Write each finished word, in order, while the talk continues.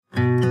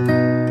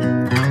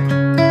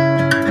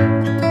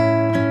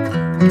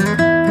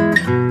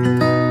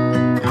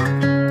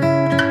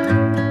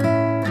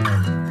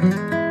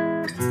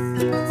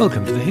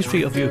Welcome to the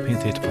History of European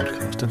Theatre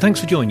podcast, and thanks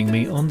for joining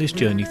me on this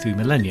journey through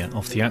millennia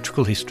of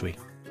theatrical history.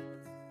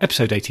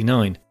 Episode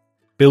 89,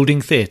 Building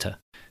Theatre,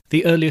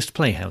 the Earliest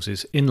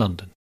Playhouses in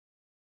London.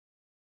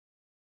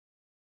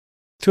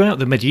 Throughout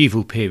the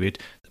medieval period,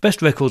 the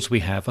best records we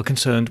have are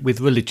concerned with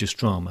religious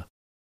drama.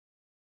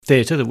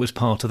 Theatre that was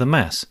part of the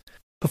Mass,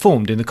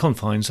 performed in the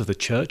confines of the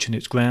church and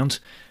its grounds,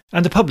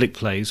 and the public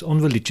plays on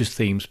religious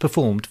themes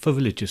performed for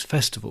religious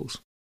festivals.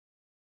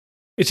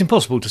 It's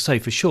impossible to say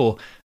for sure,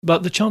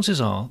 but the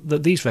chances are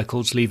that these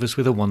records leave us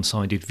with a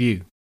one-sided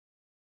view.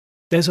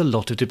 There's a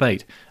lot of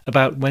debate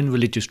about when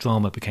religious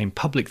drama became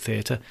public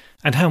theatre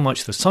and how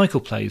much the cycle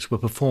plays were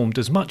performed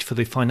as much for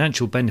the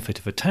financial benefit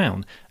of a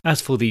town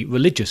as for the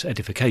religious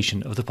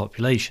edification of the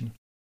population.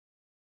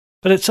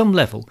 But at some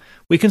level,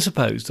 we can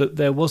suppose that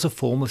there was a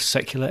form of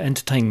secular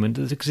entertainment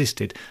that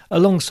existed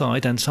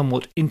alongside and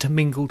somewhat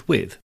intermingled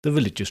with the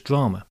religious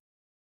drama.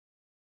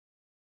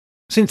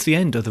 Since the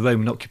end of the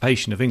Roman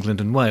occupation of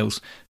England and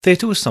Wales,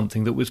 theatre was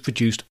something that was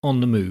produced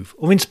on the move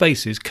or in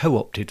spaces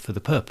co-opted for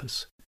the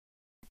purpose.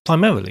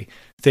 Primarily,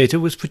 theatre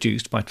was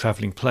produced by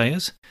travelling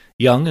players,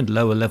 young and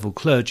lower-level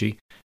clergy,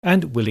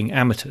 and willing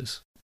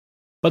amateurs.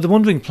 But the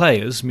wandering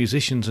players,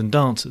 musicians and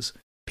dancers,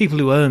 people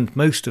who earned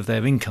most of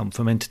their income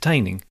from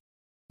entertaining,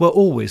 were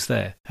always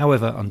there,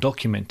 however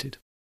undocumented.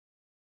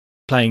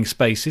 Playing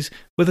spaces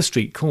were the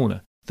street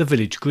corner, the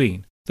village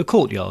green, the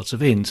courtyards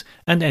of inns,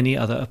 and any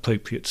other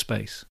appropriate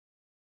space.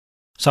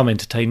 Some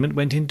entertainment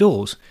went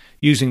indoors,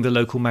 using the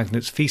local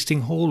magnate's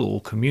feasting hall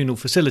or communal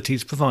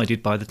facilities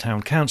provided by the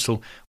town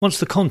council once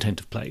the content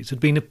of plays had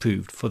been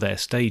approved for their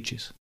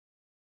stages.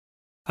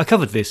 I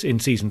covered this in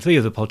Season 3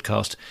 of the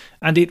podcast,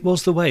 and it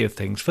was the way of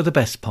things for the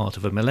best part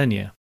of a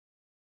millennia.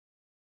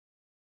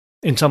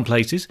 In some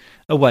places,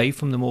 away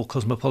from the more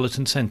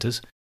cosmopolitan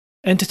centres,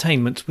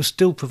 entertainments were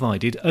still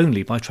provided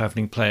only by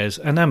travelling players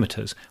and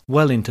amateurs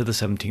well into the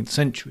 17th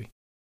century.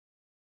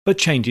 But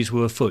changes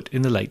were afoot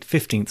in the late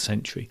 15th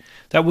century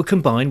that would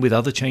combine with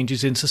other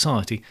changes in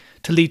society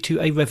to lead to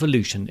a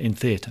revolution in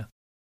theatre.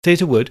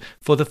 Theatre would,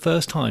 for the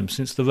first time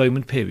since the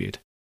Roman period,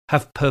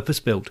 have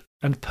purpose-built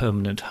and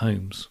permanent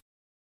homes.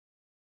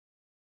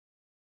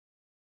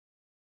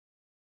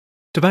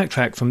 To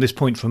backtrack from this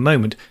point for a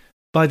moment,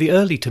 by the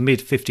early to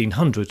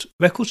mid-1500s,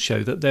 records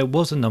show that there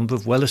was a number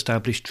of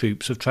well-established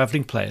troupes of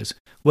travelling players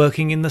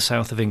working in the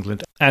south of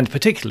England and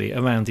particularly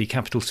around the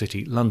capital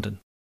city, London.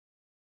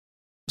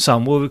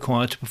 Some were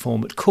required to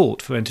perform at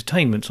court for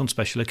entertainments on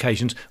special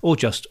occasions or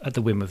just at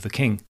the whim of the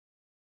king.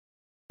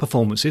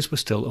 Performances were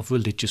still of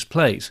religious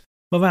plays,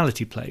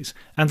 morality plays,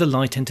 and the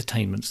light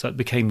entertainments that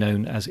became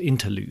known as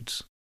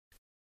interludes.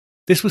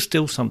 This was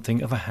still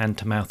something of a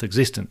hand-to-mouth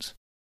existence.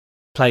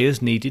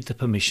 Players needed the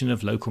permission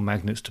of local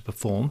magnates to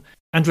perform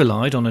and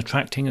relied on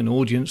attracting an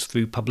audience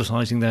through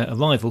publicising their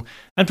arrival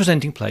and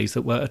presenting plays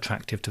that were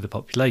attractive to the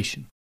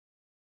population.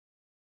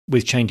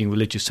 With changing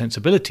religious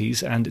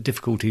sensibilities and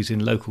difficulties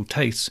in local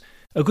tastes,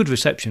 a good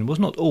reception was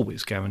not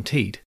always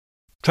guaranteed.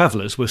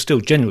 Travellers were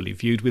still generally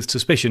viewed with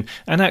suspicion,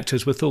 and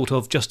actors were thought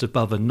of just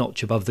above a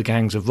notch above the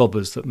gangs of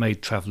robbers that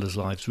made travellers'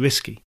 lives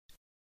risky.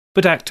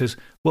 But actors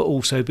were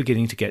also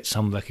beginning to get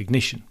some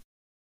recognition.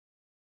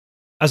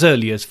 As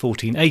early as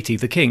 1480,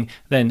 the king,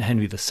 then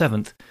Henry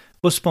VII,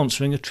 was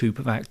sponsoring a troupe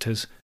of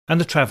actors,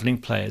 and the travelling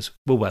players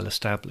were well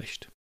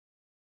established.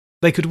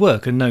 They could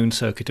work a known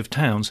circuit of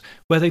towns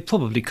where they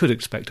probably could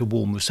expect a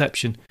warm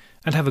reception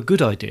and have a good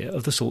idea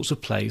of the sorts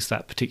of plays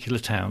that particular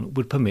town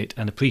would permit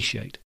and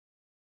appreciate.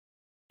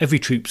 Every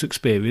troupe's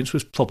experience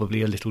was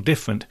probably a little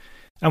different,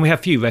 and we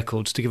have few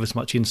records to give us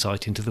much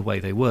insight into the way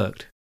they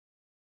worked.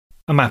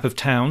 A map of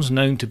towns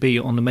known to be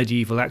on the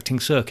medieval acting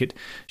circuit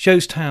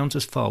shows towns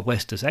as far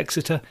west as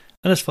Exeter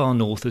and as far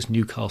north as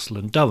Newcastle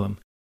and Durham,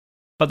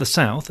 but the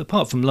south,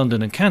 apart from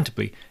London and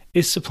Canterbury,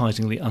 is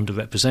surprisingly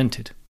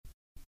underrepresented.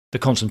 The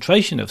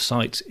concentration of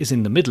sites is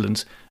in the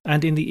Midlands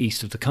and in the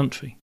east of the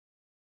country.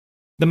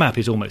 The map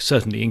is almost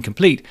certainly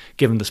incomplete,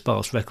 given the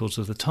sparse records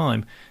of the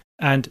time,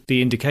 and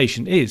the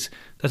indication is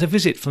that a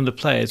visit from the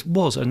players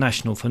was a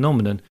national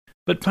phenomenon,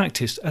 but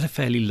practised at a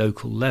fairly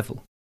local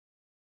level.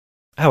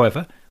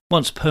 However,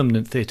 once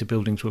permanent theatre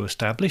buildings were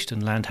established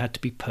and land had to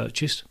be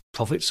purchased,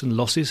 profits and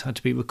losses had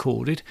to be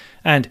recorded,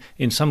 and,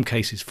 in some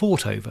cases,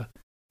 fought over,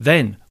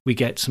 then we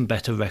get some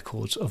better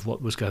records of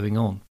what was going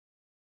on.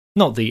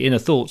 Not the inner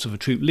thoughts of a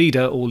troupe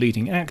leader or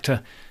leading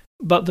actor,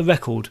 but the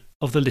record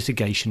of the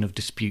litigation of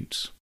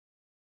disputes.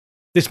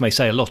 This may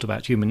say a lot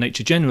about human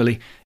nature generally,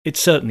 it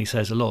certainly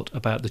says a lot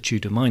about the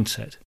Tudor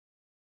mindset.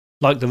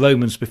 Like the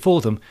Romans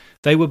before them,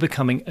 they were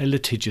becoming a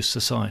litigious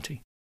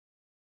society.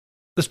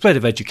 The spread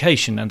of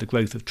education and the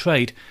growth of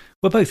trade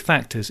were both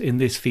factors in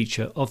this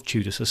feature of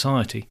Tudor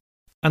society,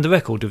 and the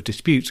record of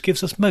disputes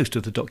gives us most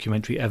of the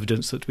documentary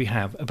evidence that we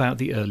have about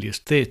the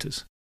earliest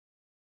theatres.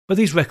 But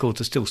these records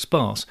are still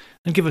sparse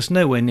and give us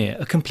nowhere near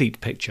a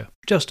complete picture,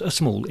 just a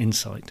small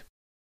insight.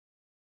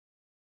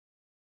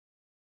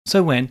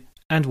 So when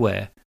and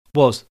where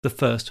was the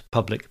first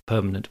public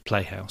permanent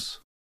playhouse?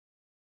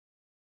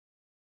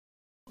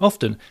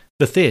 Often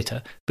The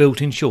theatre, built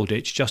in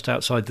Shoreditch just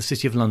outside the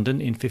City of London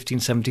in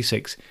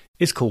 1576,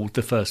 is called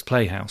the first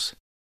playhouse,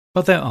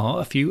 but there are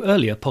a few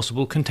earlier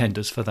possible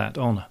contenders for that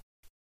honour.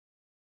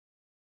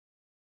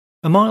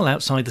 A mile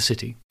outside the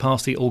city,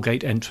 past the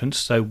Aldgate entrance,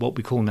 so what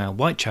we call now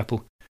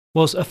Whitechapel,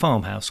 was a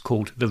farmhouse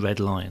called the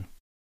Red Lion.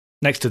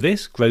 Next to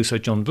this, grocer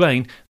John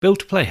Brain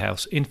built a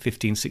playhouse in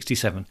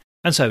 1567,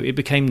 and so it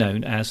became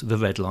known as the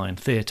Red Lion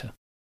Theatre.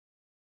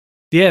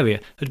 The area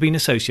had been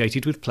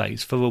associated with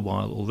plays for a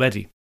while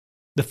already.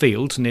 The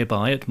fields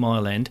nearby at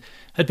Mile End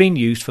had been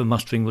used for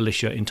mustering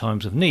militia in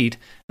times of need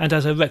and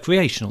as a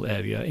recreational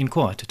area in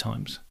quieter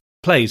times.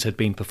 Plays had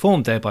been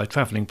performed there by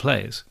travelling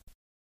players.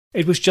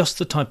 It was just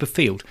the type of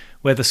field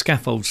where the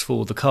scaffolds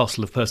for the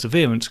Castle of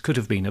Perseverance could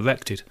have been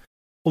erected,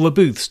 or a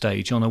booth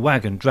stage on a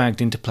wagon dragged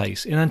into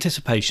place in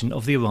anticipation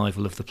of the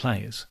arrival of the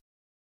players.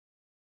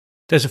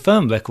 There's a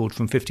firm record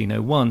from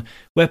 1501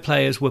 where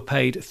players were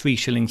paid 3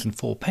 shillings and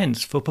 4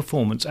 pence for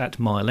performance at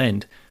Mile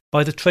End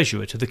by the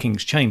treasurer to the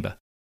King's Chamber,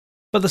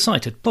 but the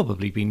site had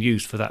probably been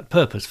used for that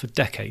purpose for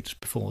decades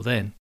before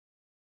then.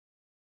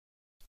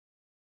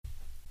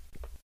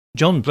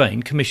 John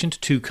Brain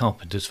commissioned 2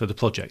 carpenters for the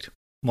project,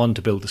 one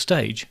to build the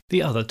stage,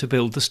 the other to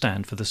build the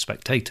stand for the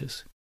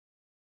spectators.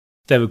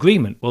 Their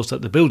agreement was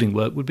that the building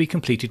work would be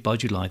completed by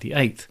July the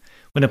 8th,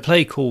 when a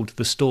play called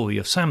The Story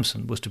of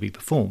Samson was to be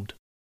performed.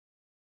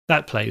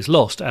 That play is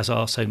lost, as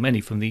are so many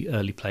from the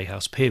early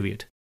Playhouse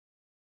period.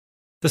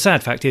 The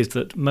sad fact is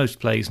that most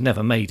plays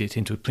never made it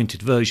into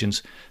printed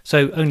versions,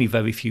 so only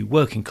very few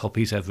working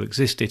copies ever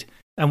existed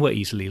and were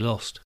easily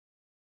lost.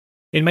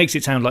 It makes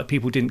it sound like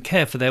people didn't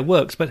care for their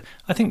works, but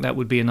I think that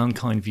would be an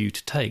unkind view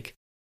to take.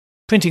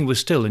 Printing was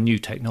still a new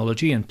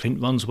technology, and print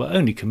runs were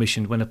only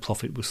commissioned when a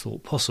profit was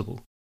thought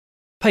possible.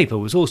 Paper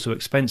was also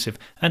expensive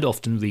and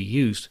often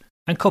reused,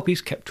 and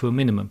copies kept to a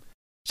minimum,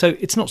 so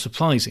it's not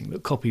surprising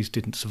that copies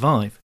didn't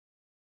survive.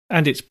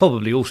 And it's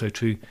probably also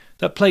true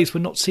that plays were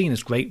not seen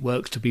as great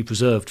works to be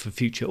preserved for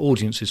future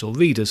audiences or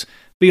readers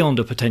beyond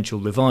a potential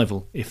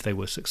revival if they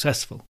were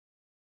successful.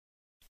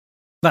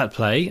 That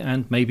play,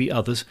 and maybe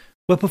others,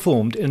 were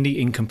performed in the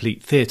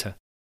Incomplete Theatre,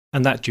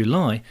 and that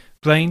July,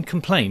 Brain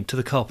complained to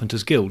the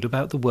Carpenters' Guild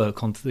about the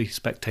work on the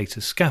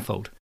Spectator's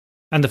scaffold,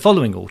 and the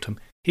following autumn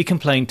he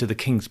complained to the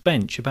King's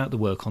Bench about the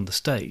work on the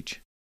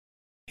stage.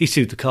 He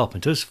sued the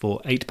carpenters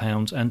for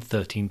 £8 and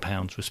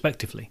 £13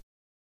 respectively.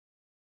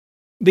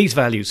 These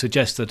values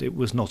suggest that it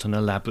was not an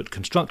elaborate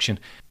construction,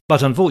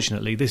 but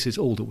unfortunately this is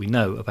all that we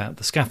know about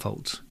the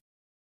scaffolds.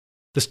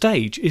 The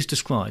stage is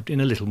described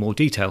in a little more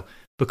detail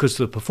because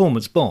the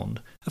performance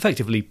bond,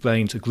 effectively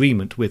Brain's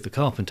agreement with the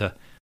carpenter,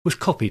 was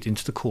copied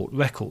into the court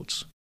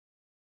records.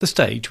 The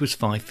stage was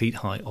 5 feet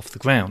high off the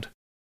ground,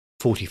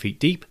 40 feet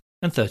deep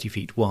and 30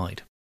 feet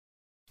wide.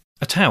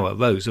 A tower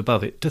rose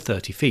above it to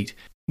 30 feet,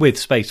 with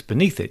space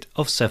beneath it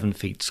of 7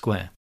 feet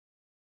square.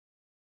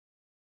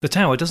 The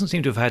tower doesn't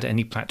seem to have had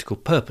any practical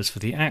purpose for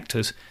the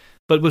actors,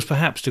 but was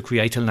perhaps to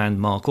create a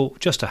landmark or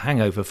just a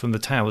hangover from the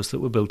towers that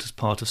were built as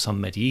part of some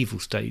medieval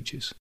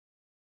stages.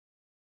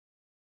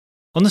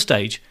 On the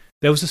stage,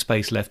 there was a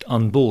space left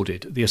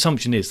unboarded. The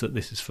assumption is that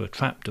this is for a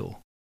trapdoor.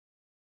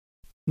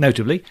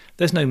 Notably,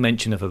 there's no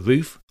mention of a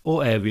roof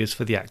or areas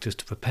for the actors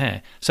to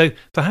prepare, so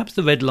perhaps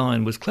the Red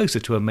Lion was closer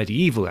to a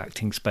medieval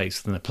acting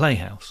space than a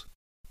playhouse.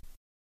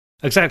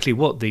 Exactly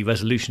what the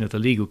resolution of the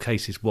legal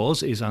cases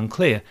was is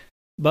unclear,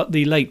 but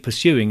the late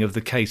pursuing of the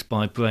case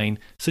by Brain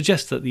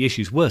suggests that the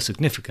issues were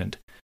significant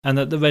and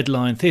that the Red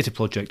Lion Theatre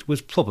project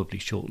was probably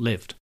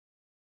short-lived.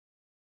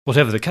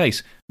 Whatever the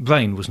case,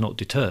 Brain was not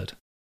deterred.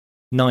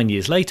 9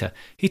 years later,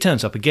 he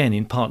turns up again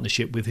in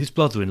partnership with his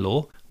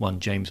brother-in-law, one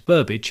James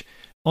Burbage,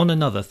 on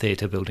another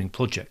theatre-building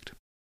project.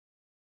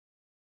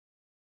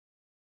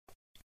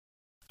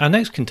 Our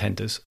next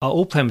contenders are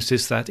all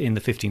premises that in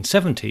the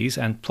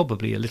 1570s, and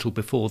probably a little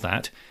before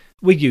that,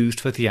 were used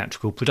for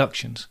theatrical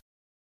productions,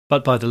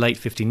 but by the late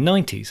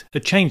 1590s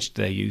had changed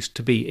their use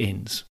to be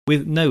inns,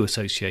 with no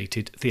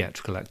associated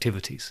theatrical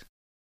activities.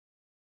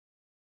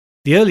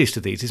 The earliest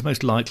of these is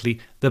most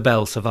likely the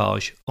Belle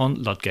Sauvage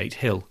on Ludgate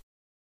Hill,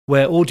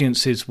 where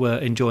audiences were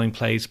enjoying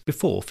plays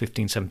before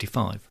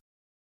 1575.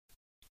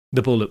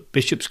 The Bull at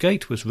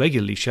Bishopsgate was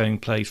regularly showing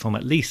plays from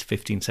at least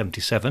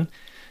 1577,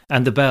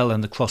 and the Bell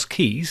and the Cross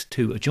Keys,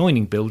 2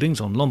 adjoining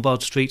buildings on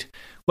Lombard Street,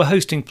 were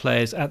hosting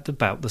plays at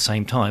about the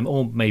same time,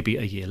 or maybe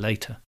a year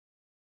later.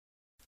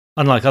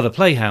 Unlike other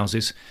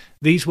playhouses,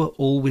 these were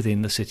all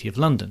within the City of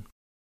London.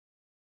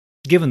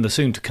 Given the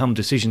soon-to-come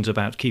decisions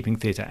about keeping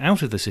theatre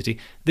out of the city,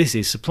 this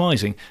is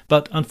surprising,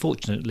 but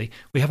unfortunately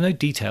we have no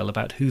detail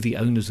about who the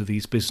owners of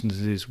these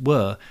businesses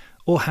were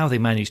or how they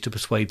managed to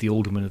persuade the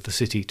aldermen of the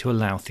city to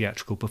allow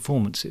theatrical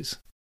performances.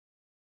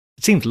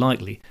 It seems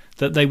likely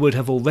that they would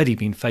have already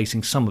been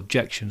facing some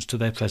objections to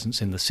their presence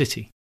in the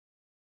city.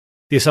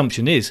 The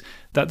assumption is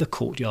that the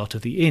courtyard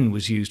of the inn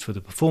was used for the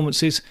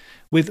performances,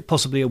 with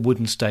possibly a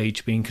wooden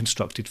stage being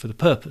constructed for the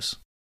purpose.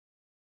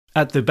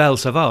 At the Belle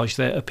Sauvage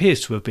there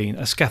appears to have been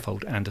a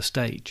scaffold and a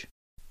stage.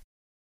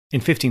 In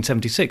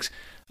 1576,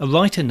 a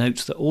writer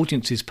notes that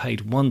audiences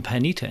paid 1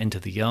 penny to enter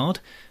the yard,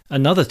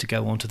 another to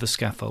go onto the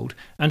scaffold,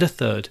 and a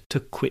third to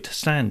quit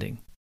standing.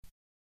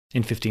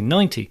 In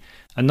 1590,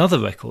 another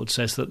record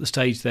says that the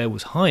stage there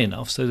was high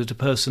enough so that a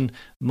person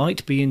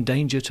might be in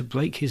danger to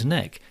break his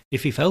neck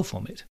if he fell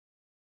from it.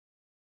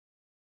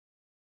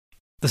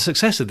 The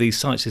success of these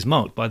sites is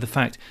marked by the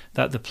fact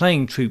that the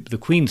playing troupe The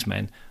Queen's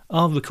Men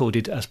are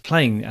recorded as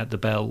playing at the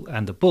Bell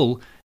and the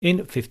Bull in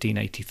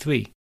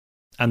 1583,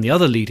 and the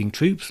other leading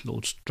troupes,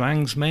 Lord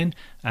Strang's Men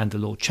and the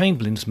Lord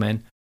Chamberlain's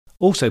Men,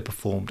 also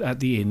performed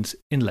at the inns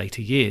in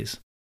later years.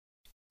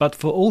 But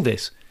for all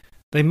this,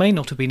 they may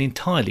not have been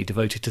entirely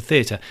devoted to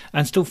theatre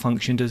and still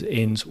functioned as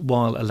inns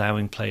while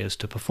allowing players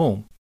to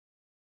perform.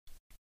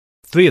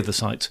 3 of the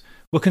sites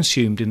were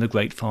consumed in the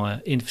Great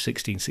Fire in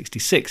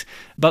 1666,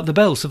 but the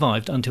Bell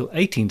survived until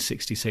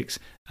 1866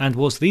 and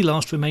was the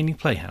last remaining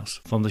playhouse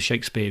from the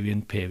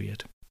Shakespearean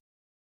period.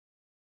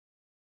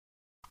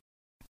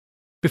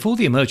 Before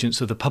the emergence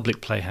of the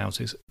public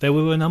playhouses, there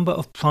were a number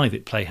of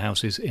private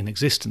playhouses in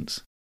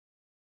existence.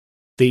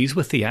 These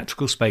were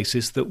theatrical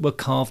spaces that were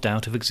carved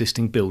out of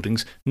existing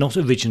buildings not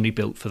originally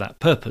built for that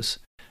purpose,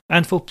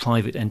 and for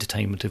private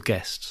entertainment of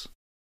guests.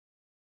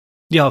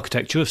 The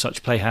architecture of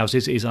such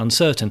playhouses is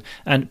uncertain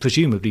and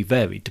presumably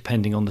varied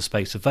depending on the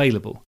space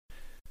available,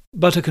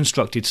 but a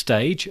constructed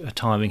stage, a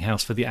tiring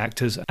house for the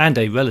actors, and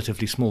a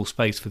relatively small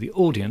space for the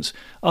audience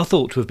are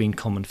thought to have been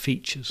common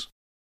features.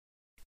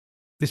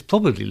 This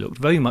probably looked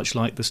very much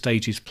like the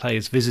stages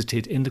players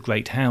visited in the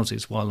great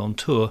houses while on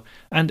tour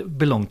and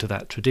belonged to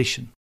that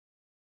tradition.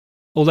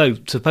 Although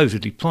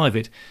supposedly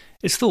private,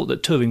 it's thought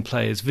that touring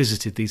players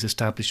visited these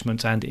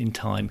establishments and, in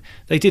time,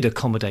 they did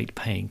accommodate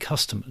paying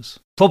customers.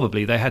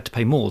 Probably they had to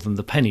pay more than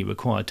the penny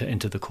required to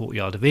enter the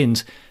courtyard of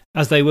inns,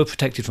 as they were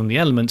protected from the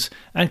elements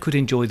and could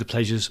enjoy the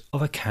pleasures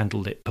of a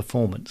candlelit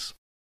performance.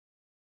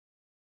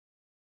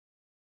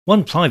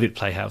 One private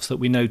playhouse that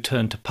we know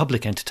turned to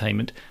public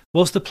entertainment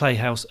was the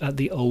playhouse at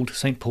the old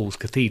St. Paul's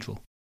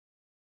Cathedral.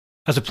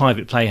 As a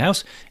private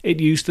playhouse, it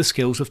used the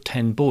skills of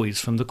 10 boys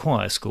from the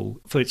choir school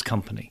for its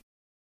company.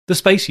 The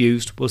space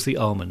used was the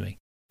armoury,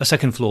 a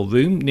second-floor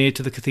room near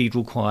to the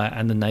cathedral choir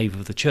and the nave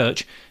of the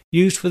church,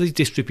 used for the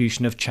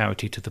distribution of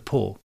charity to the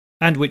poor,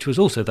 and which was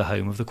also the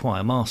home of the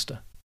choir master.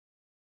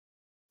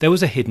 There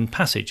was a hidden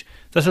passage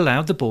that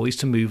allowed the boys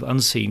to move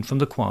unseen from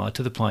the choir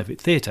to the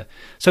private theatre,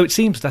 so it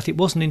seems that it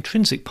was an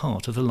intrinsic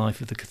part of the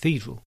life of the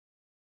cathedral.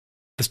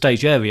 The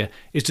stage area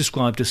is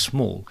described as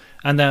small,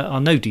 and there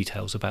are no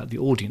details about the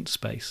audience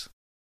space.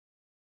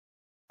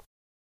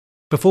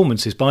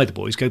 Performances by the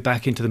boys go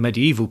back into the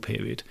medieval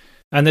period,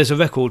 and there's a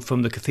record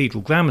from the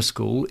Cathedral Grammar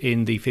School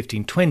in the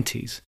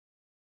 1520s.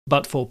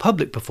 But for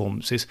public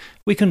performances,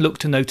 we can look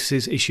to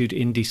notices issued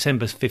in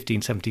December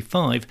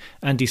 1575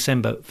 and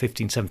December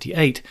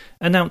 1578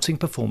 announcing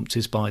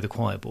performances by the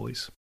choir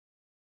boys.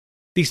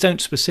 These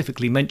don't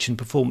specifically mention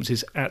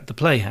performances at the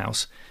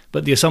playhouse,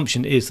 but the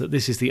assumption is that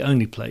this is the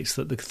only place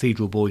that the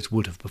cathedral boys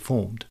would have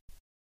performed.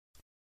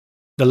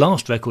 The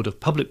last record of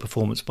public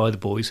performance by the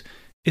boys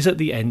is at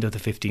the end of the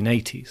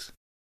 1580s.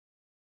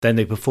 Then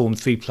they performed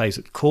 3 plays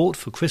at court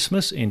for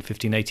Christmas in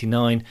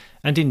 1589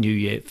 and in New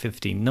Year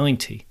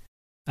 1590,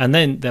 and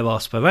then there are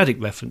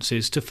sporadic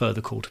references to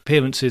further court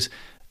appearances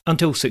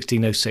until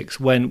 1606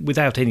 when,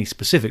 without any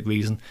specific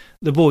reason,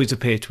 the boys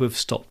appear to have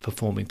stopped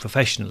performing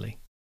professionally.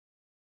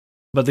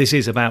 But this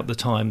is about the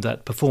time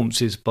that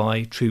performances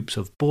by troupes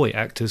of boy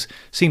actors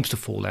seems to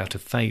fall out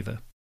of favour.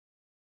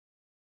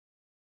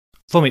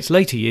 From its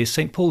later years,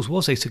 St. Paul's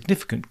was a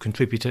significant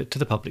contributor to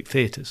the public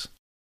theatres.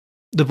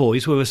 The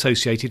boys were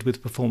associated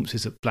with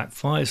performances at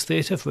Blackfriars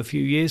Theatre for a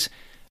few years,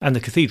 and the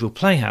Cathedral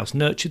Playhouse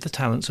nurtured the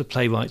talents of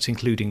playwrights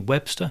including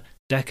Webster,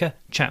 Dekker,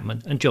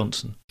 Chapman and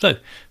Johnson. So,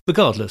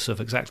 regardless of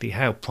exactly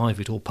how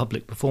private or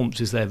public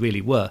performances there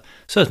really were,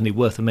 certainly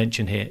worth a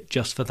mention here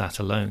just for that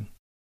alone.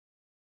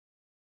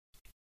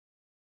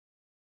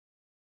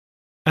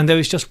 And there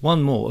is just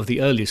one more of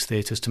the earliest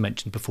theatres to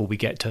mention before we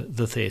get to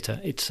the theatre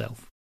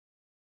itself.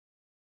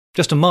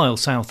 Just a mile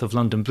south of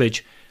London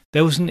Bridge,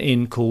 there was an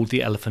inn called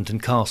the Elephant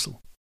and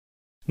Castle.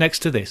 Next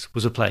to this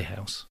was a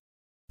playhouse.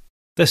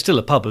 There's still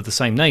a pub of the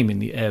same name in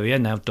the area,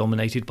 now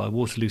dominated by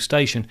Waterloo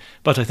Station,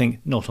 but I think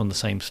not on the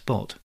same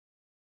spot.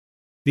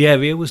 The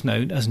area was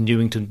known as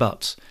Newington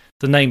Butts,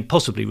 the name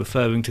possibly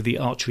referring to the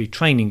archery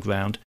training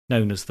ground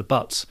known as the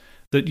Butts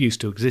that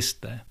used to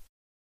exist there.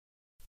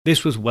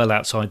 This was well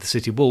outside the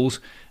city walls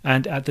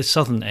and at the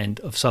southern end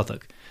of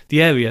Southwark, the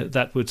area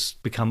that would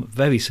become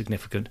very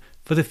significant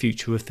for the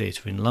future of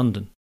theatre in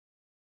London.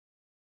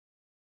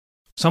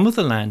 Some of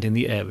the land in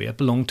the area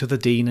belonged to the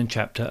Dean and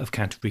Chapter of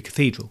Canterbury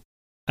Cathedral,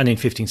 and in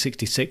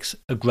 1566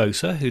 a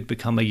grocer who'd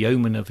become a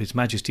yeoman of His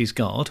Majesty's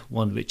Guard,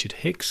 one Richard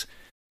Hicks,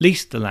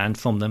 leased the land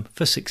from them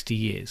for 60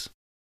 years.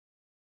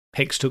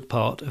 Hicks took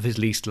part of his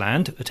leased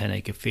land, a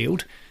 10-acre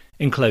field,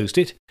 enclosed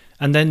it,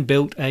 and then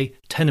built a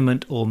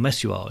tenement or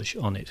messuage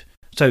on it,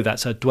 so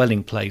that's a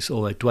dwelling place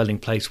or a dwelling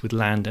place with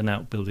land and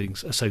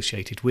outbuildings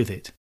associated with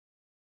it.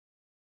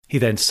 He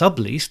then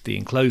subleased the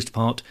enclosed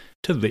part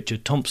to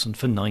Richard Thompson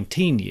for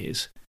 19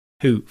 years,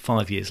 who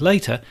 5 years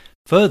later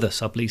further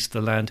subleased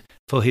the land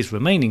for his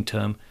remaining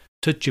term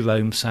to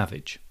Jerome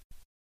Savage.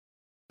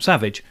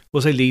 Savage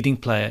was a leading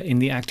player in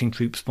the acting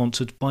troupe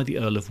sponsored by the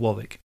Earl of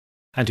Warwick,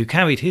 and who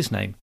carried his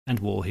name and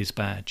wore his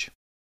badge.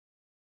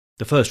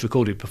 The first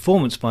recorded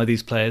performance by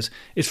these players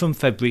is from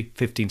February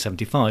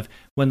 1575,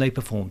 when they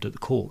performed at the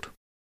court.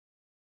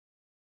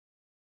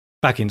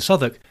 Back in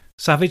Southwark,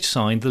 Savage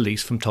signed the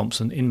lease from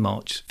Thompson in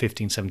March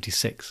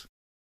 1576.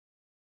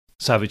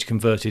 Savage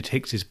converted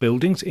Hicks's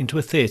buildings into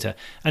a theatre,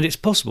 and it's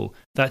possible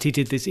that he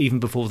did this even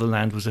before the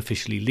land was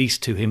officially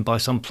leased to him by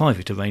some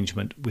private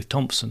arrangement with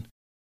Thompson,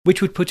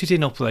 which would put it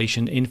in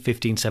operation in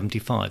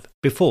 1575,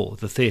 before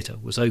the theatre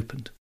was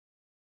opened.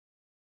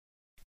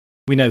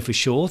 We know for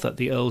sure that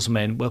the Earl's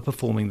men were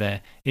performing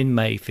there in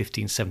May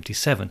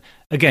 1577,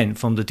 again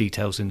from the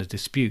details in the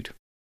dispute.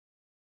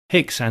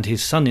 Hicks and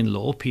his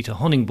son-in-law, Peter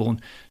Honingbourne,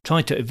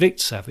 tried to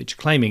evict Savage,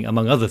 claiming,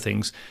 among other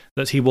things,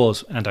 that he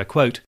was, and I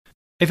quote,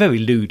 "a very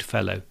lewd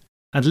fellow,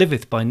 and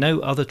liveth by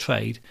no other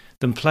trade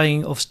than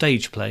playing of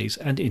stage plays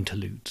and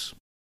interludes."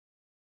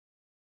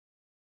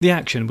 The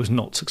action was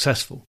not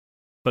successful,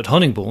 but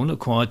Honingbourne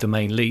acquired the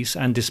main lease,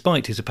 and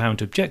despite his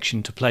apparent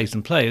objection to plays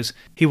and players,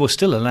 he was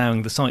still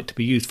allowing the site to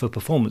be used for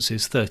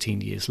performances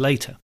 13 years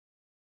later.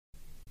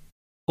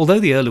 Although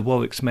the Earl of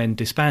Warwick's men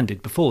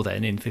disbanded before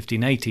then in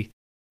 1580,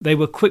 they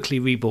were quickly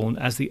reborn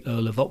as the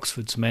Earl of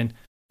Oxford's men,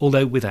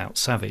 although without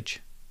Savage.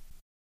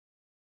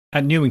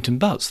 At Newington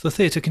Butts, the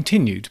theatre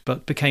continued,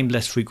 but became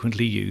less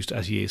frequently used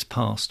as years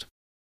passed.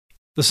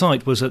 The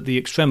site was at the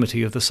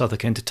extremity of the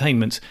Southwark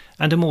entertainments,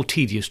 and a more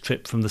tedious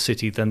trip from the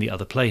city than the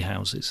other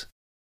playhouses.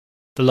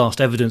 The last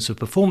evidence of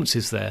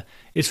performances there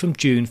is from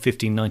June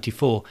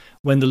 1594,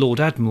 when the Lord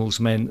Admiral's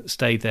men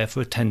stayed there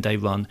for a 10-day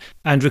run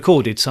and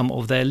recorded some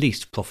of their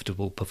least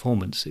profitable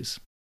performances.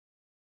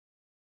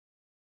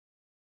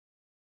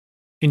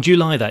 In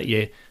July that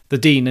year, the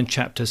Dean and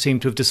Chapter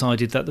seemed to have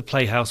decided that the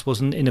playhouse was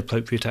an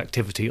inappropriate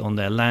activity on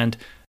their land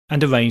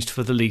and arranged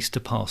for the lease to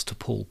pass to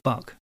Paul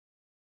Buck.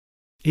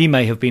 He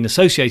may have been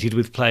associated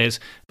with players,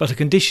 but a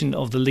condition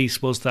of the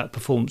lease was that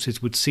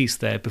performances would cease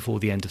there before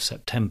the end of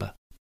September.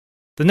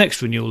 The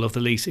next renewal of the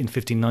lease in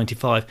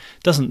 1595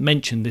 doesn't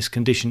mention this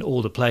condition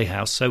or the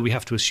playhouse, so we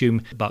have to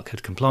assume Buck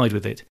had complied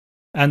with it.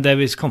 And there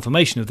is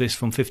confirmation of this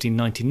from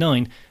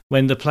 1599,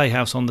 when the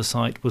playhouse on the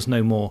site was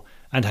no more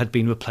and had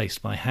been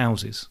replaced by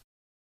houses.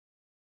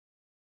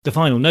 The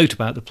final note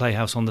about the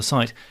playhouse on the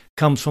site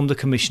comes from the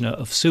Commissioner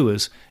of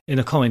Sewers in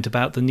a comment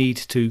about the need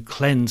to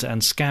cleanse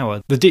and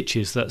scour the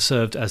ditches that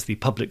served as the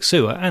public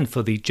sewer and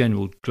for the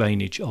general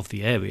drainage of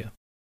the area.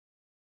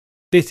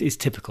 This is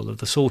typical of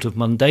the sort of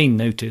mundane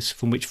notice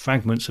from which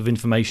fragments of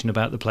information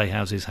about the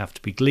playhouses have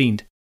to be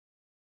gleaned.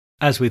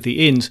 As with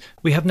the inns,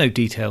 we have no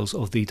details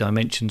of the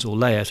dimensions or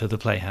layout of the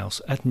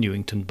playhouse at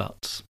Newington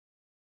Butts.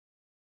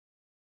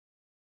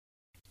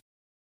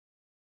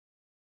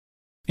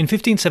 In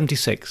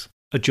 1576,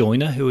 a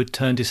joiner who had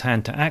turned his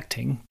hand to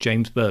acting,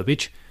 James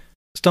Burbage,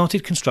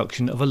 started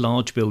construction of a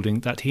large building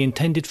that he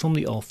intended from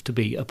the off to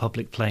be a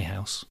public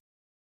playhouse.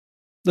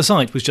 The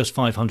site was just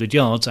 500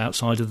 yards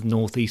outside of the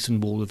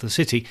north-eastern wall of the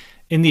city,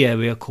 in the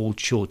area called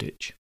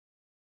Shoreditch.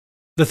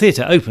 The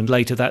theatre opened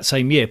later that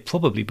same year,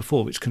 probably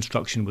before its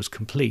construction was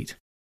complete.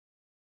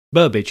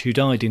 Burbage, who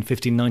died in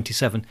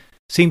 1597,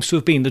 seems to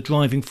have been the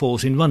driving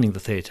force in running the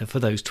theatre for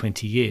those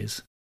 20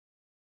 years.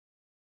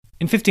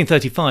 In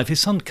 1535, his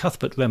son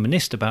Cuthbert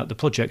reminisced about the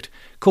project,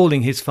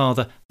 calling his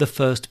father the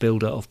first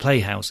builder of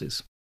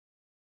playhouses.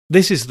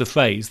 This is the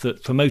phrase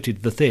that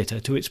promoted the theatre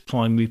to its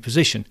primary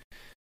position,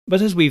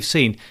 but as we've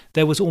seen,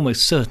 there was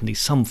almost certainly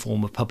some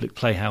form of public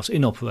playhouse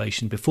in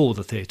operation before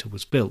the theatre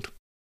was built.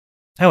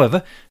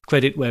 However,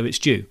 credit where it's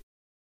due.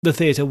 The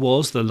theatre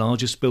was the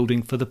largest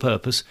building for the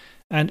purpose,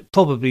 and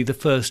probably the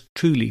first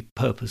truly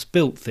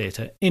purpose-built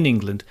theatre in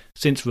England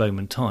since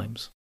Roman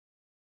times.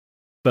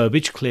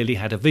 Burbage clearly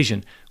had a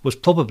vision, was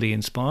probably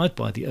inspired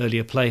by the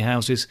earlier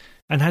playhouses,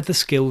 and had the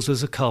skills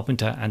as a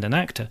carpenter and an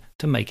actor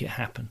to make it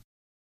happen.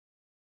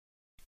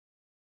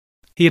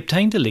 He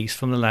obtained a lease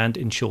from the land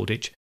in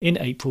Shoreditch in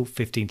April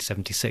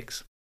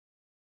 1576.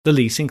 The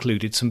lease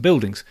included some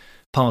buildings,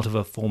 part of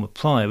a former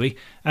priory,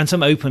 and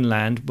some open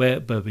land where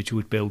Burbage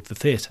would build the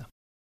theatre.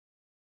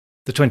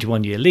 The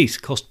 21-year lease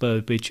cost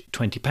Burbage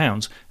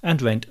 £20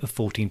 and rent of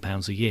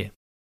 £14 a year.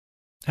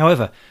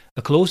 However,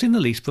 a clause in the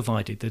lease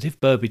provided that if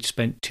Burbage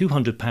spent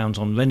 £200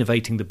 on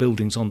renovating the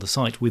buildings on the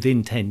site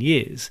within 10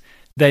 years,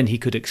 then he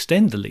could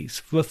extend the lease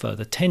for a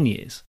further 10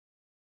 years.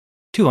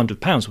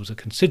 £200 was a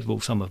considerable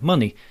sum of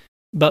money,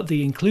 but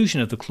the inclusion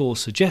of the clause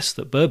suggests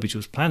that Burbage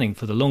was planning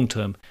for the long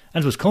term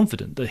and was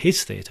confident that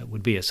his theatre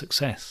would be a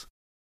success.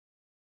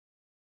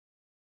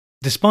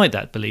 Despite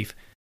that belief,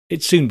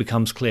 it soon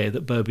becomes clear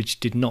that Burbage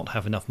did not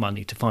have enough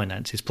money to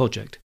finance his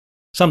project,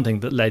 something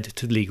that led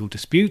to legal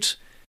disputes,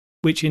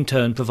 which in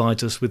turn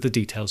provides us with the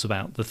details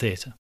about the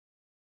theatre.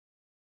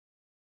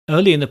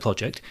 Early in the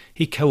project,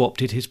 he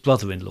co-opted his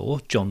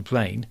brother-in-law, John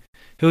Brain,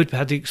 who had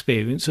had the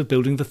experience of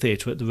building the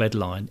theatre at the Red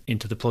Lion,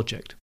 into the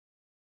project.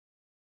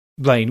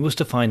 Brain was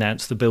to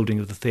finance the building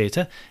of the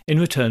theatre in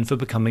return for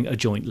becoming a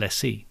joint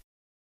lessee.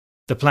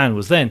 The plan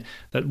was then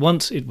that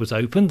once it was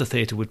open, the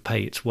theatre would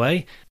pay its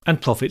way,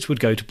 and profits would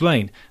go to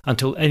Brain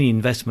until any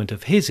investment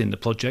of his in the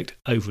project,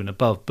 over and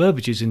above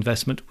Burbage's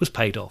investment, was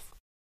paid off.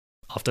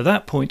 After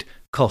that point,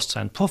 costs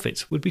and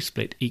profits would be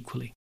split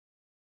equally.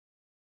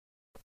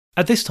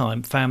 At this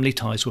time, family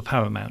ties were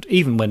paramount,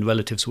 even when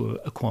relatives were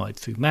acquired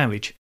through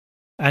marriage,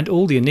 and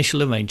all the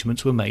initial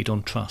arrangements were made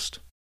on trust.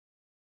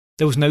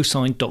 There was no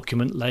signed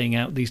document laying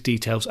out these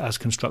details as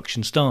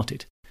construction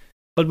started,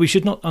 but we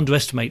should not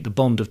underestimate the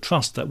bond of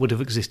trust that would have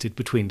existed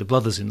between the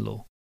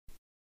brothers-in-law.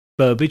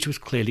 Burbage was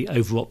clearly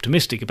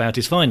over-optimistic about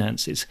his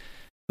finances,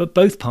 but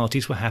both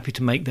parties were happy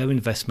to make their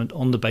investment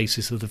on the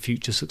basis of the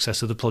future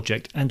success of the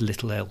project and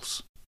little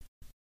else.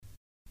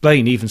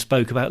 Brain even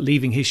spoke about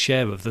leaving his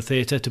share of the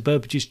theatre to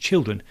Burbage's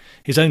children,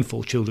 his own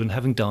 4 children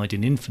having died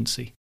in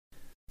infancy.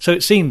 So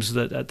it seems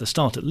that, at the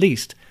start at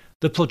least,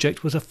 the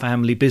project was a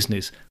family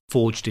business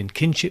forged in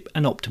kinship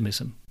and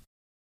optimism.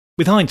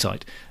 With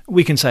hindsight,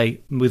 we can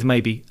say with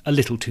maybe a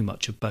little too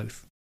much of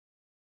both.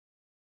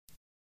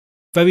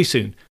 Very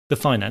soon, the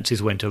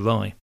finances went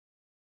awry.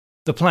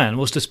 The plan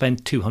was to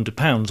spend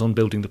 £200 on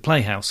building the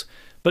Playhouse,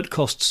 but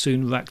costs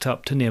soon racked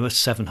up to nearer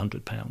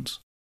 £700.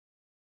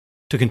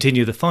 To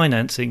continue the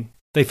financing,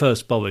 they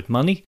first borrowed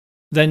money,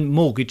 then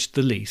mortgaged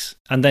the lease,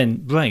 and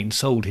then Brain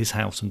sold his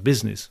house and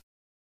business.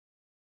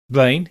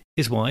 Brain,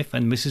 his wife,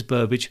 and Mrs.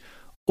 Burbage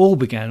all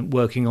began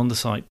working on the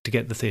site to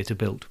get the theatre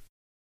built.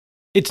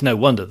 It's no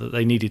wonder that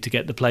they needed to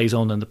get the plays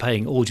on and the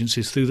paying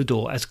audiences through the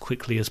door as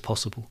quickly as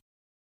possible.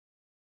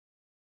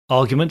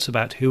 Arguments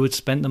about who had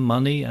spent the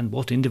money and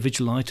what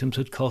individual items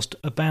had cost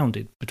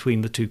abounded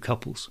between the two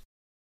couples.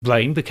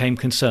 Brain became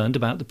concerned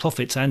about the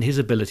profits and his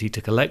ability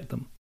to collect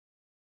them.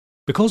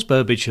 Because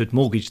Burbage had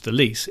mortgaged the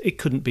lease, it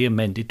couldn't be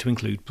amended to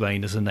include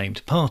Brain as a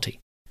named party.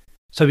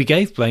 So he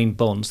gave Brain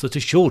bonds that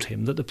assured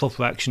him that the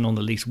proper action on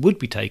the lease would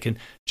be taken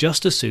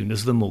just as soon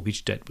as the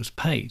mortgage debt was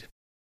paid.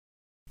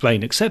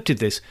 Brain accepted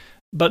this,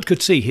 but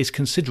could see his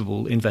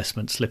considerable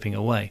investment slipping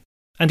away,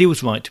 and he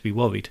was right to be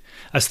worried.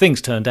 As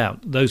things turned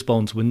out, those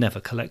bonds were never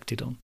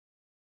collected on.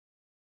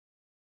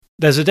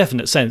 There's a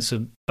definite sense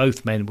that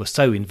both men were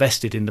so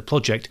invested in the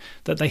project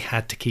that they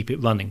had to keep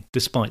it running,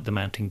 despite the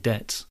mounting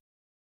debts.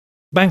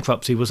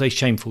 Bankruptcy was a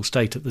shameful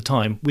state at the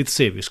time, with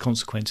serious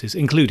consequences,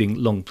 including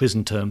long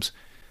prison terms,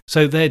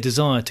 so their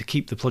desire to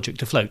keep the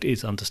project afloat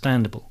is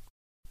understandable.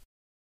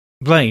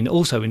 Brain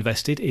also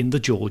invested in the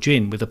George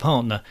Inn with a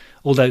partner,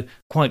 although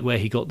quite where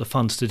he got the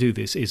funds to do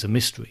this is a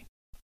mystery.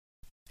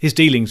 His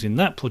dealings in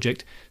that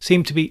project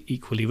seem to be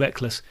equally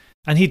reckless,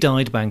 and he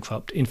died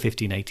bankrupt in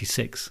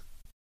 1586.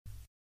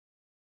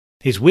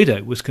 His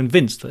widow was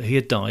convinced that he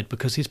had died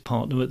because his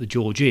partner at the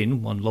George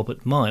Inn, one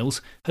Robert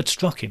Miles, had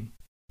struck him,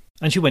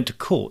 and she went to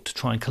court to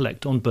try and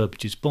collect on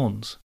Burbage's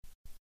bonds.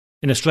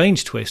 In a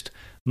strange twist,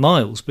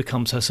 Miles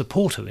becomes her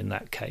supporter in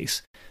that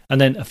case,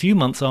 and then a few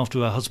months after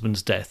her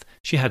husband's death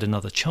she had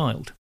another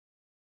child.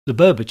 The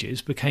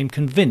Burbages became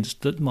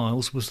convinced that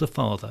Miles was the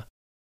father,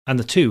 and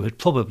the two had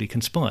probably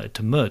conspired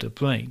to murder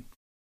Brain.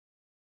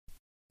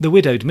 The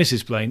widowed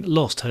Mrs. Brain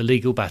lost her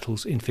legal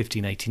battles in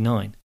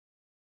 1589.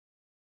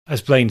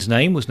 As Brain's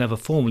name was never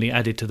formally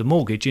added to the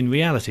mortgage, in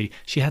reality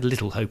she had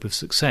little hope of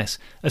success,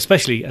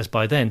 especially as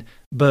by then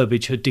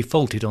Burbage had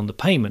defaulted on the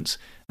payments,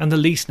 and the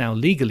lease now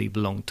legally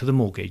belonged to the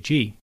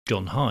mortgagee,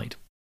 John Hyde.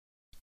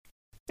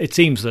 It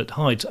seems that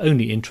Hyde's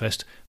only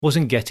interest was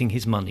in getting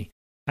his money,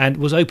 and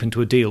was open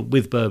to a deal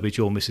with Burbage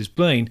or Mrs.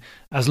 Brain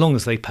as long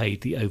as they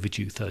paid the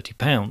overdue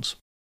 £30.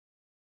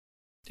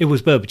 It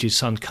was Burbage's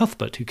son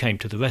Cuthbert who came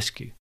to the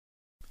rescue.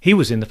 He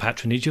was in the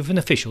patronage of an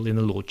official in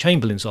the Lord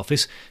Chamberlain's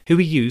office who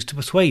he used to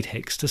persuade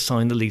Hicks to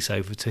sign the lease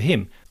over to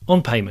him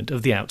on payment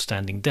of the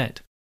outstanding debt.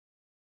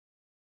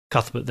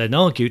 Cuthbert then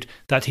argued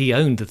that he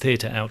owned the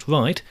theatre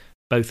outright,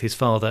 both his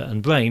father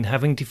and Brain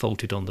having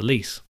defaulted on the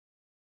lease.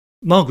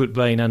 Margaret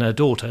Brain and her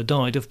daughter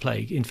died of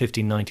plague in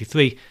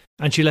 1593,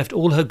 and she left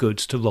all her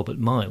goods to Robert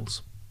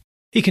Miles.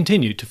 He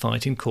continued to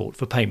fight in court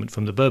for payment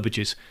from the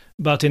Burbages,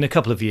 but in a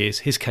couple of years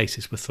his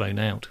cases were thrown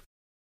out.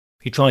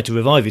 He tried to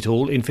revive it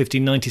all in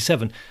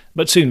 1597,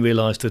 but soon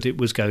realised that it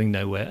was going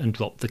nowhere and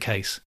dropped the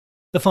case.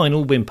 The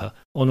final whimper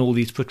on all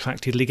these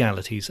protracted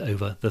legalities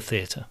over the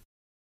theatre.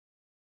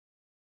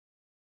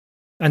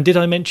 And did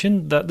I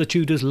mention that the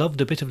Tudors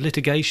loved a bit of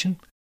litigation?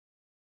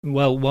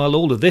 Well, while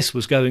all of this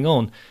was going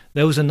on,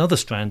 there was another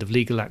strand of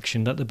legal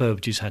action that the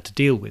Burbages had to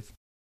deal with.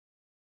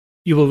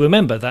 You will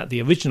remember that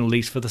the original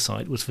lease for the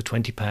site was for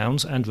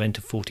 £20 and rent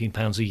of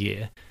 £14 a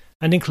year,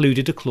 and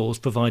included a clause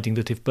providing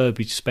that if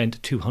Burbage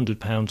spent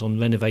 £200 on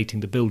renovating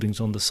the buildings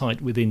on the site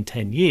within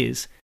 10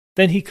 years,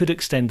 then he could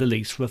extend the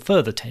lease for a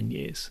further 10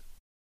 years.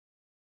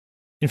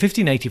 In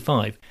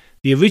 1585,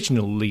 the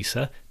original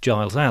leaser,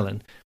 Giles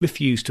Allen,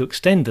 refused to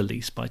extend the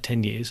lease by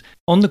 10 years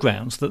on the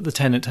grounds that the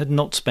tenant had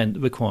not spent the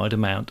required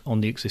amount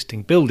on the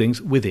existing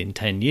buildings within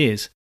 10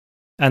 years,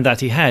 and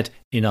that he had,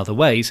 in other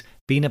ways,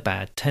 been a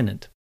bad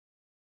tenant.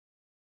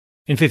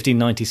 In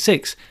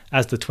 1596,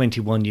 as the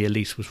 21-year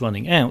lease was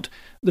running out,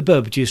 the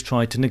Burbages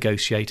tried to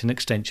negotiate an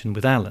extension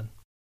with Allen.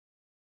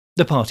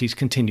 The parties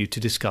continued to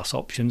discuss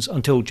options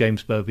until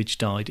James Burbage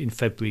died in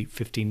February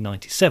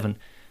 1597,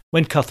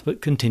 when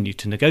Cuthbert continued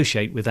to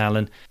negotiate with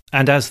Allen,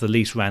 and as the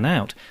lease ran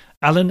out,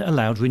 Allen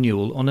allowed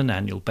renewal on an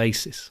annual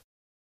basis.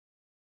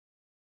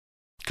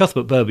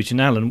 Cuthbert Burbage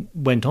and Allen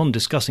went on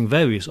discussing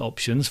various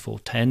options for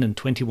 10 and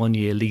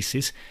 21-year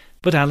leases,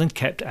 but Allen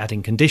kept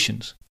adding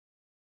conditions.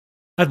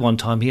 At one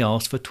time he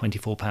asked for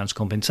 £24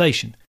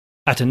 compensation,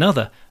 at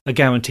another a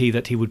guarantee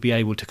that he would be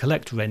able to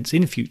collect rents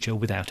in future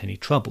without any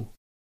trouble.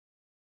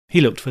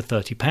 He looked for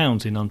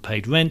 £30 in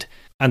unpaid rent,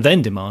 and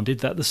then demanded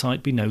that the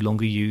site be no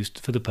longer used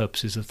for the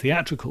purposes of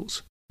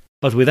theatricals,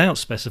 but without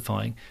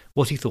specifying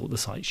what he thought the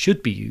site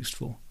should be used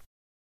for.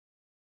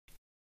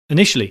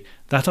 Initially,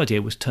 that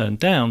idea was turned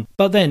down,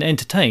 but then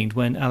entertained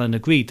when Allen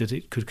agreed that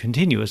it could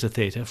continue as a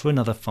theatre for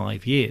another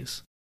 5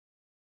 years.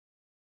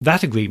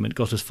 That agreement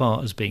got as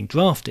far as being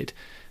drafted,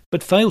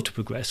 but failed to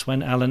progress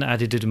when Allen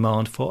added a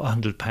demand for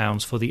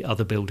 £100 for the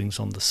other buildings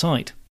on the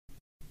site.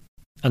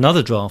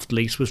 Another draft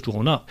lease was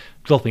drawn up,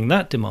 dropping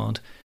that demand,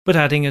 but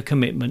adding a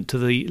commitment to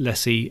the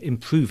lessee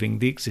improving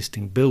the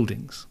existing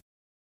buildings.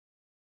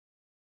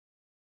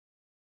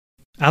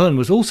 Allen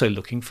was also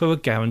looking for a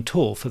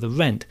guarantor for the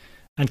rent,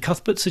 and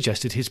Cuthbert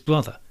suggested his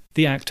brother,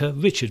 the actor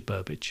Richard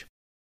Burbage.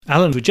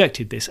 Allen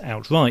rejected this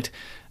outright,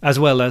 as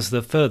well as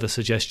the further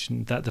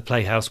suggestion that the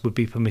Playhouse would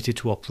be permitted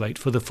to operate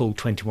for the full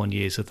 21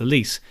 years of the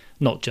lease,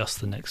 not just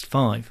the next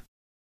 5.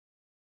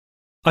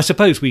 I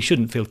suppose we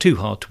shouldn't feel too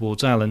hard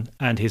towards Allen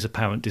and his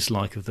apparent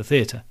dislike of the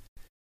theatre.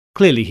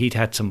 Clearly he'd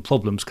had some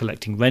problems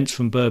collecting rents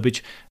from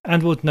Burbage,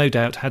 and would no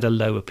doubt had a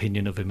low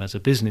opinion of him as a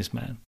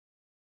businessman.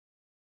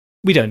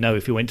 We don't know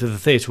if he went to the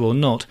theatre or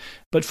not,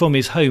 but from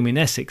his home in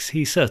Essex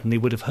he certainly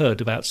would have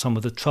heard about some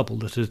of the trouble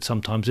that had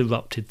sometimes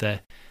erupted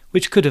there,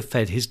 which could have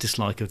fed his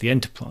dislike of the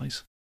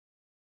enterprise.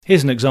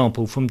 Here's an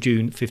example from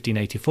June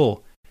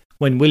 1584,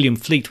 when William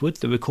Fleetwood,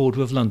 the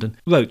Recorder of London,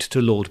 wrote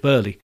to Lord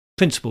Burleigh,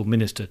 principal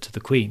minister to the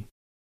Queen.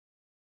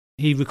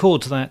 He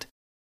records that,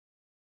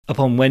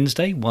 "Upon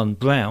Wednesday, one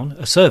Brown,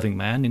 a serving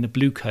man in a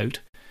blue coat,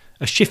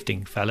 a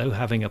shifting fellow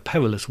having a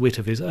perilous wit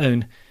of his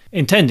own,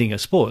 intending a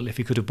spoil if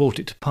he could have brought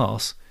it to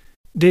pass,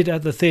 did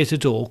at the theatre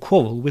door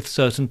quarrel with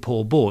certain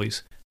poor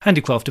boys,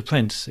 handicraft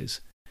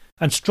apprentices,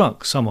 and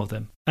struck some of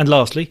them, and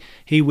lastly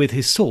he with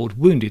his sword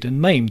wounded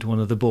and maimed one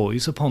of the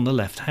boys upon the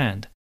left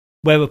hand,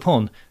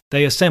 whereupon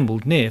they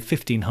assembled near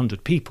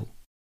 1,500 people.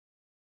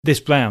 This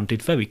Brown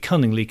did very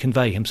cunningly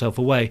convey himself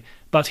away,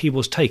 but he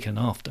was taken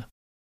after."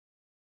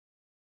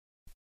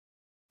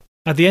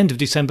 At the end of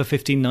December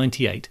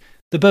 1598,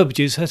 the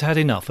Burbages had had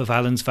enough of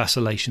Allen's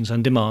vacillations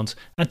and demands,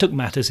 and took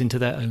matters into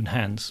their own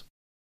hands.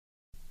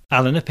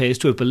 Allen appears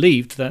to have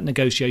believed that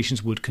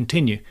negotiations would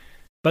continue,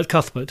 but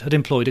Cuthbert had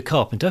employed a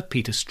carpenter,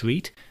 Peter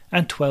Street,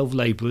 and 12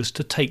 labourers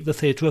to take the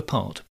theatre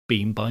apart,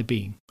 beam by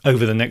beam.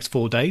 Over the next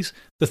 4 days,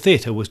 the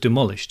theatre was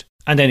demolished,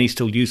 and any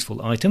still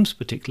useful items,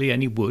 particularly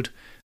any wood,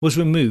 was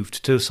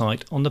removed to a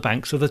site on the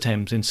banks of the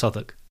Thames in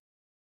Southwark.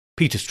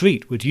 Peter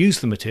Street would use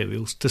the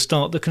materials to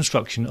start the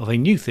construction of a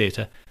new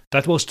theatre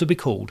that was to be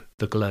called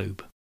the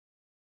Globe.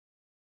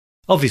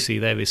 Obviously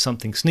there is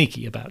something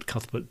sneaky about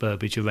Cuthbert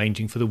Burbage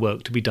arranging for the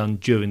work to be done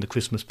during the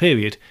Christmas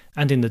period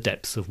and in the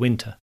depths of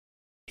winter.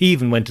 He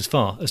even went as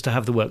far as to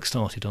have the work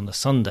started on a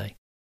Sunday.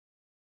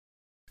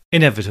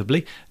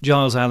 Inevitably,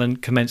 Giles Allen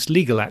commenced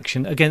legal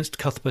action against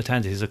Cuthbert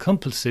and his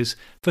accomplices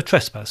for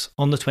trespass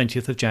on the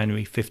 20th of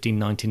January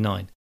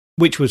 1599,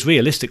 which was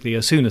realistically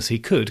as soon as he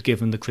could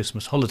given the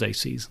Christmas holiday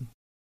season.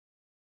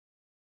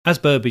 As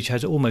Burbage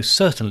had almost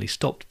certainly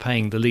stopped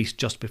paying the lease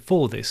just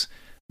before this,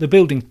 the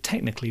building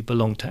technically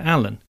belonged to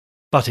Allen,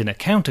 but in a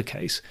counter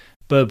case,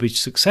 Burbage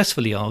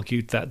successfully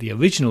argued that the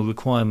original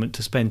requirement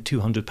to spend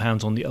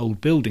 £200 on the old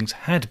buildings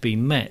had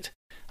been met,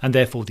 and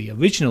therefore the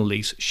original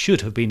lease should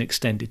have been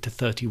extended to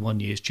 31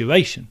 years'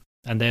 duration,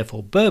 and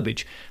therefore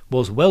Burbage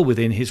was well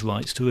within his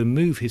rights to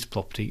remove his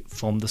property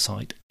from the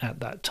site at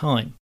that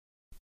time.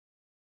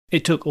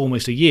 It took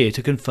almost a year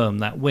to confirm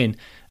that win,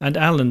 and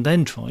Allen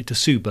then tried to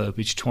sue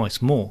Burbage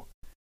twice more.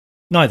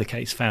 Neither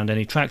case found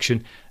any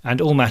traction,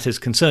 and all matters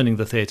concerning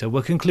the theatre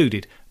were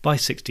concluded by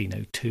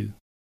 1602.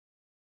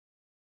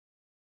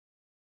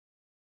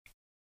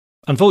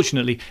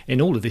 Unfortunately,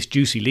 in all of this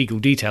juicy legal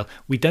detail,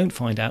 we don't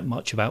find out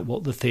much about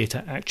what the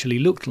theatre actually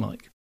looked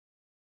like.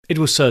 It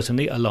was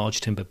certainly a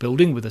large timber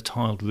building with a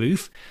tiled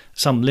roof,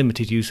 some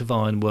limited use of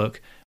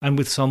ironwork, and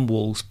with some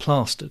walls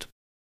plastered.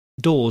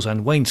 Doors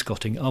and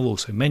wainscoting are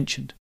also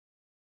mentioned.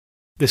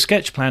 The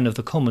sketch plan of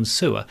the common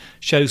sewer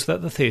shows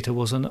that the theatre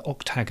was an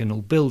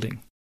octagonal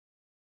building.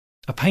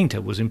 A painter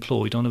was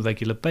employed on a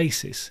regular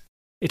basis.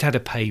 It had a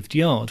paved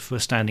yard for a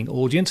standing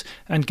audience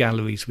and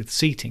galleries with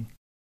seating.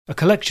 A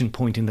collection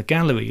point in the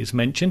gallery is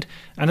mentioned,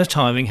 and a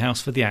tiring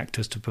house for the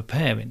actors to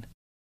prepare in.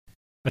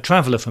 A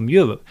traveller from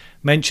Europe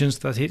mentions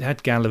that it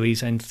had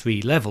galleries and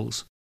 3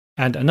 levels,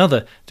 and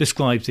another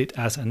describes it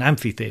as an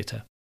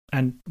amphitheatre,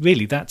 and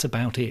really that's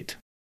about it.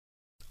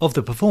 Of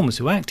the performers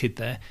who acted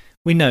there,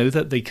 we know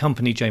that the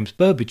company James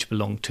Burbage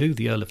belonged to,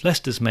 the Earl of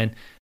Leicester's men,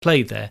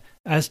 played there,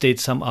 as did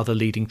some other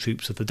leading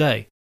troops of the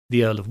day,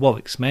 the Earl of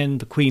Warwick's men,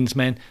 the Queen's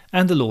men,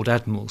 and the Lord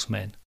Admiral's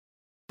men.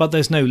 But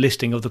there's no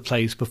listing of the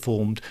plays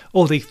performed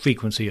or the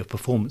frequency of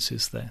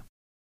performances there.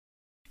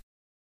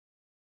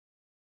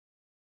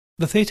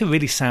 The theatre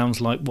really sounds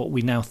like what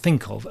we now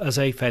think of as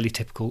a fairly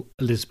typical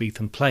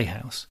Elizabethan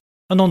playhouse,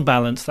 and on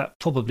balance that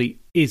probably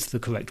is the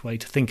correct way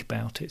to think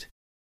about it.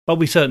 But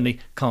we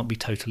certainly can't be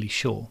totally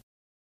sure.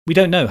 We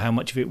don't know how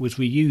much of it was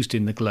reused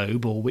in the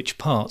Globe or which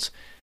parts,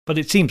 but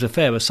it seems a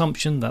fair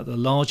assumption that the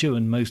larger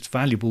and most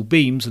valuable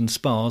beams and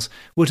spars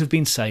would have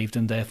been saved,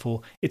 and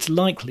therefore it's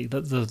likely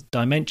that the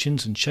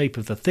dimensions and shape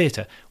of the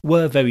theatre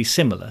were very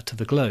similar to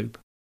the Globe.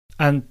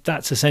 And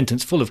that's a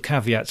sentence full of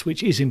caveats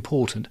which is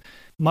important.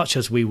 Much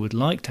as we would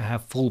like to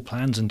have full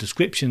plans and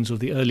descriptions of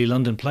the early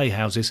London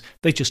playhouses,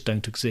 they just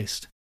don't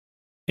exist.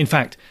 In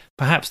fact,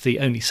 perhaps the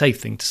only safe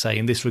thing to say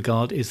in this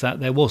regard is that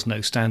there was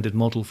no standard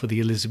model for the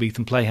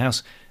Elizabethan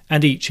playhouse,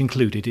 and each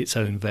included its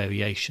own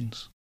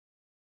variations.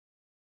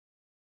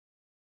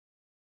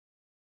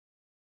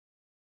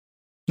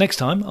 Next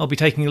time, I'll be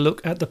taking a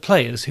look at the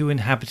players who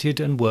inhabited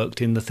and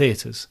worked in the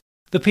theatres,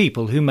 the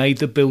people who made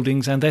the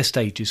buildings and their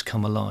stages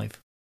come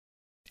alive.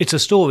 It's a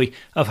story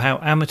of how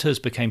amateurs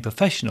became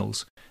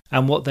professionals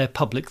and what their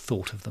public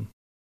thought of them.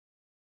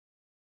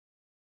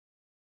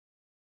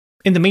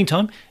 In the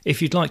meantime,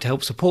 if you'd like to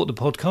help support the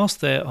podcast,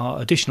 there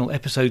are additional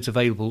episodes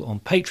available on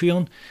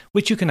Patreon,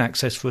 which you can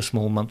access for a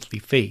small monthly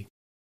fee.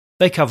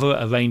 They cover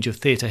a range of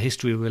theatre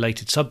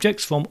history-related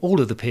subjects from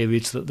all of the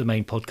periods that the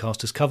main podcast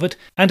has covered,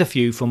 and a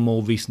few from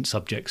more recent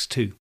subjects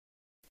too.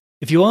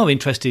 If you are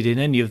interested in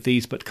any of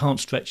these but can't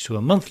stretch to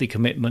a monthly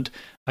commitment,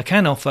 I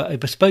can offer a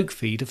bespoke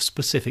feed of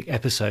specific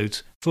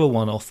episodes for a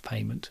one-off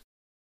payment.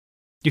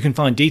 You can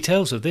find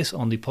details of this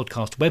on the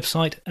podcast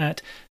website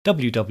at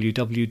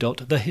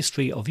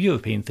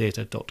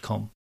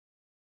www.thehistoryofeuropeantheatre.com.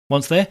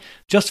 Once there,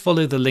 just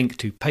follow the link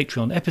to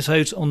Patreon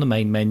episodes on the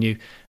main menu,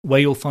 where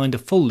you'll find a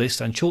full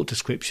list and short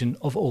description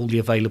of all the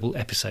available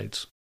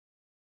episodes.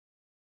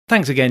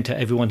 Thanks again to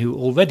everyone who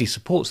already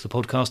supports the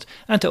podcast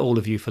and to all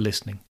of you for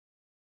listening.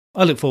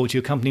 I look forward to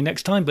your company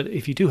next time, but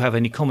if you do have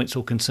any comments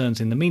or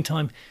concerns in the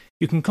meantime,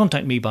 you can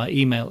contact me by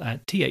email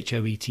at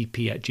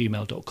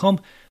thoetp@gmail.com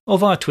or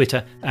via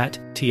Twitter at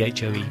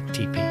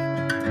thoetp.